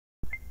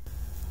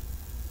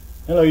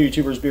Hello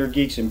YouTubers, beer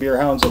geeks, and beer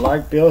hounds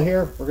alike. Bill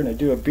here. We're going to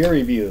do a beer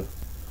review.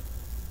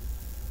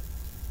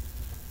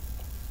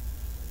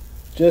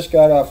 Just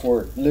got off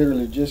work.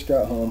 Literally just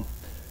got home.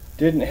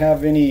 Didn't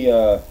have any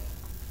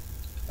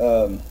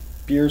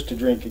beers to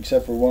drink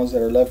except for ones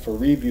that are left for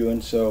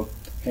reviewing. So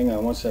hang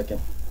on one second.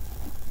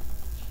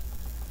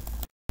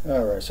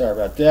 Alright, sorry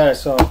about that. I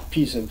saw a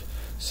piece of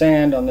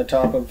sand on the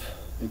top of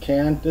the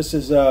can. This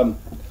is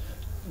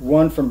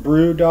one from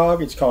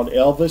Brewdog. It's called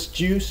Elvis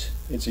Juice.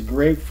 It's a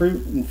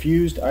grapefruit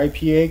infused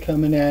IPA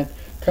coming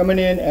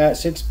in at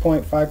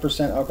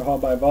 6.5% alcohol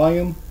by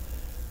volume.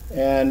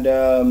 And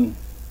I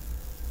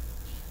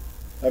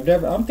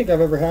don't think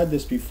I've ever had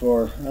this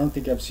before. I don't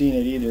think I've seen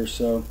it either,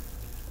 so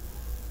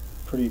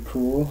pretty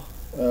cool.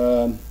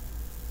 I'm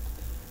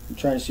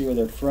trying to see where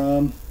they're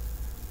from.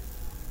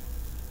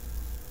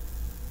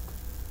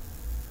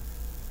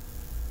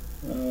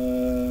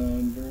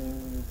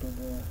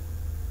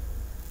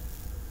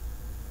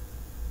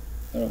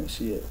 I don't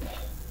see it.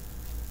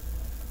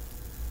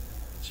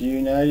 So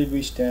united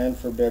we stand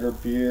for better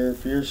beer,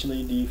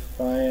 fiercely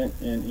defiant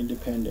and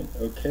independent.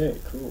 Okay,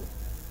 cool.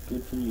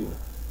 Good for you.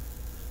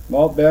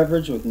 Malt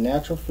beverage with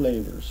natural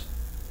flavors.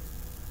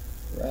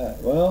 Right,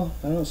 well,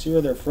 I don't see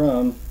where they're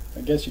from.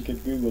 I guess you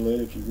could Google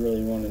it if you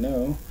really want to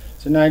know.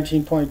 It's a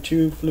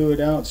 19.2 fluid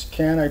ounce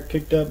can I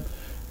picked up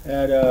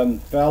at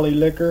Valley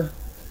Liquor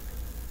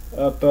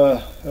up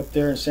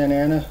there in Santa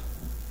Ana.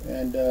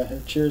 And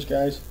cheers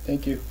guys,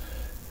 thank you.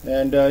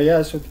 And yeah,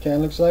 that's what the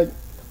can looks like.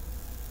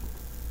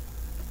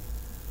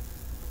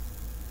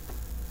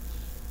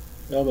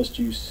 Elvis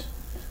Juice.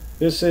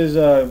 This is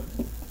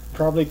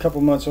probably a couple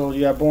months old.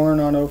 Yeah, born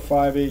on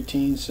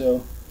 05/18,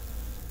 so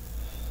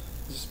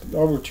it's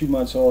over 2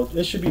 months old.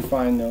 It should be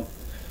fine though.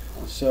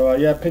 So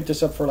yeah, I picked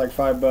this up for like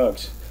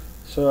 $5.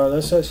 So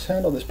let's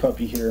handle this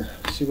puppy here.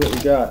 See what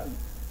we got.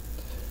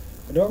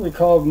 I don't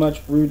recall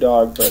much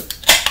Brewdog, but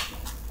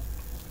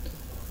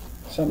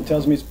something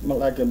tells me it's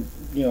like a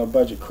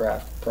budget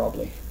craft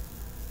probably.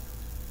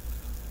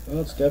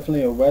 Well, it's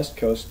definitely a West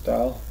Coast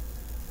style.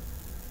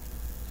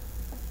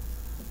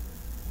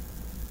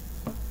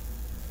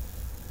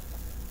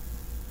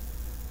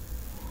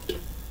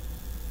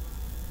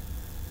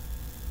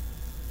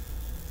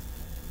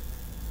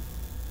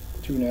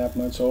 Two and a half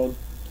months old.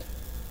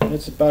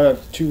 It's about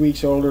 2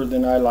 weeks older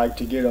than I like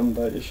to get them,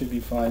 but it should be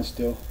fine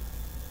still.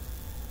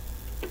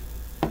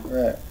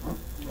 Alright,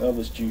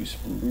 Elvis Juice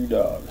from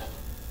Brewdog.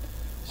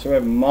 So we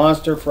have a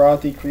monster,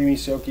 frothy, creamy,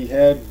 silky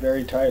head.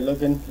 Very tight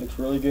looking. Looks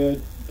really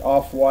good.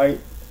 Off-white.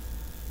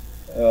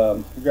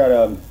 We've got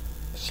a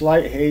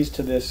slight haze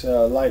to this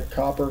light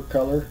copper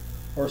color.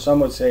 Or some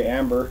would say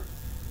amber.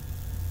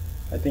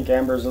 I think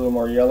amber is a little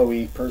more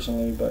yellowy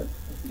personally, but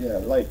yeah,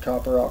 light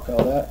copper I'll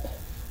call that.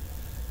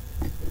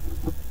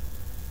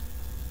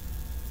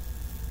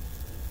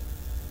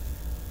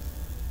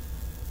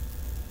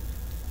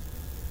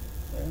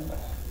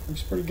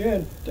 Looks pretty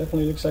good.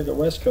 Definitely looks like a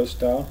West Coast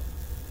style.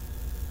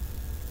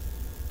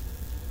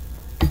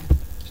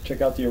 Let's check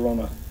out the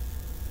aroma.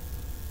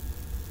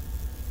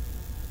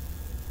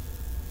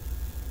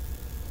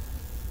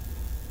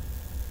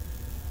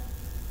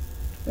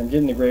 I'm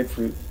getting the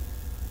grapefruit.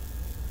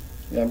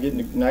 Yeah, I'm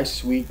getting a nice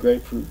sweet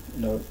grapefruit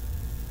note.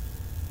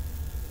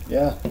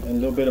 Yeah, and a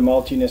little bit of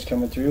maltiness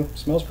coming through.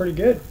 Smells pretty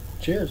good.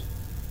 Cheers.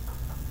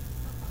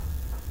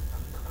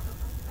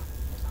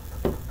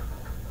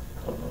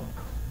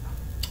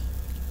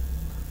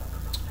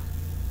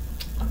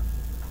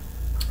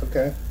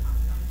 Okay.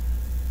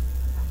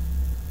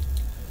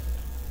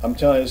 I'm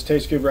telling you, this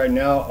tastes good right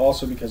now,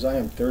 also because I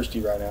am thirsty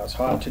right now. It's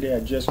hot today.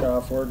 I just got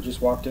off work, just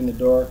walked in the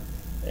door,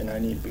 and I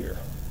need beer.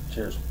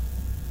 Cheers.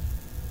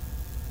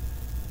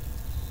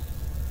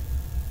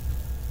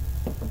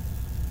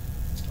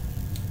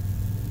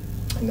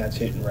 And that's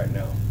hitting right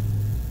now.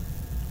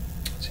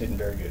 It's hitting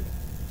very good.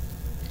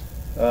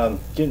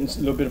 Getting a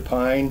little bit of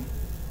pine,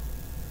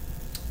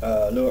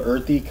 a little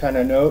earthy kind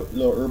of note, a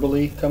little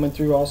herbally coming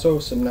through also.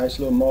 Some nice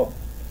little malt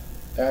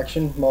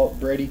action, malt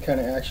bready kind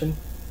of action.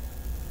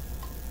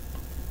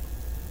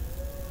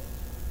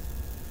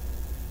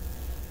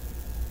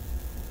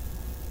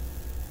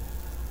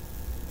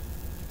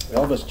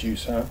 Elvis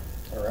Juice, huh?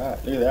 All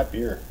right, look at that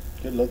beer.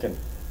 Good looking.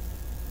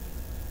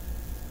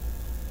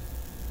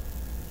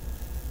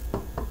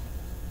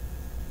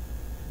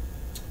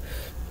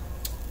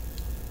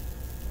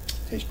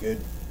 Tastes good.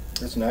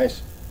 That's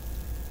nice.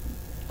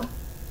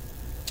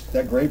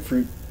 That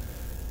grapefruit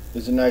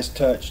is a nice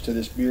touch to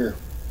this beer.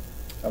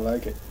 I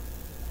like it.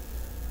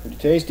 Pretty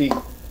tasty.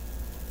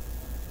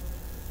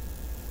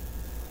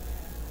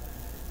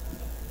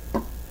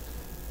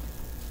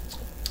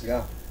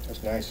 Yeah,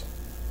 that's nice.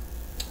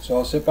 So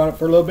I'll sip on it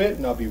for a little bit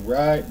and I'll be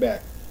right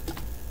back.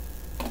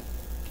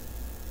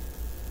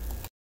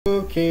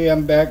 Okay,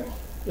 I'm back.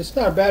 It's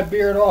not a bad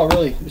beer at all,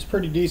 really. It's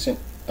pretty decent.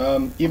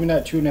 Even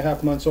at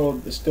 2.5 months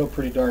old, it's still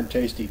pretty darn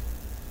tasty.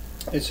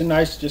 It's a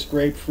nice, just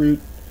grapefruit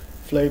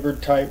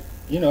flavored type,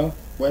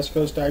 West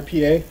Coast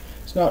IPA.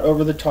 It's not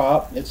over the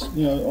top. It's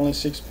only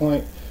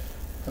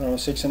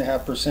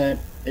 6.5%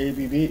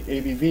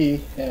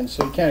 ABV, and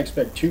so you can't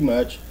expect too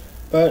much.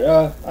 But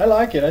I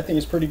like it. I think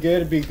it's pretty good.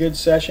 It'd be a good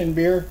session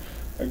beer,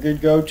 a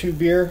good go-to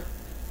beer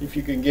if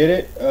you can get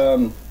it.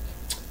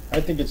 I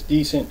think it's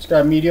decent. It's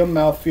got a medium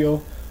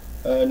mouthfeel,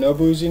 no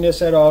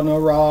booziness at all, no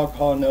raw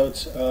alcohol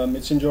notes.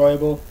 It's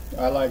enjoyable.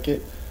 I like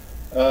it.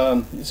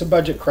 It's a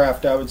budget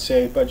craft, I would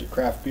say, budget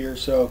craft beer.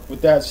 So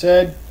with that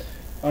said,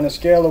 on a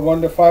scale of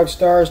 1 to 5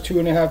 stars,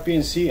 2.5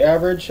 being C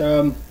average,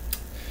 I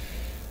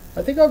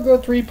think I'll go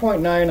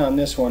 3.9 on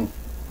this one.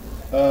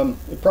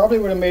 It probably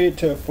would have made it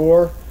to a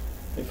 4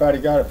 if I'd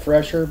have got it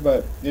fresher,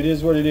 but it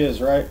is what it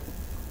is, right?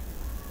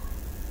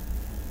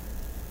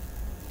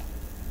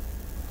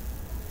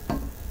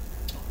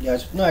 Yeah,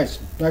 it's nice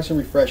and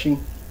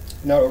refreshing,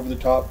 not over the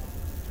top.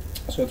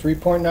 So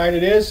 3.9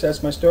 it is.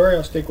 That's my story.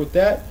 I'll stick with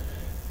that.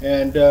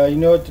 And you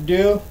know what to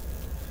do.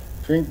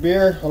 Drink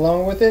beer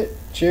along with it.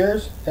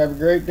 Cheers. Have a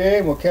great day,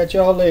 and we'll catch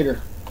y'all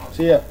later.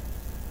 See ya.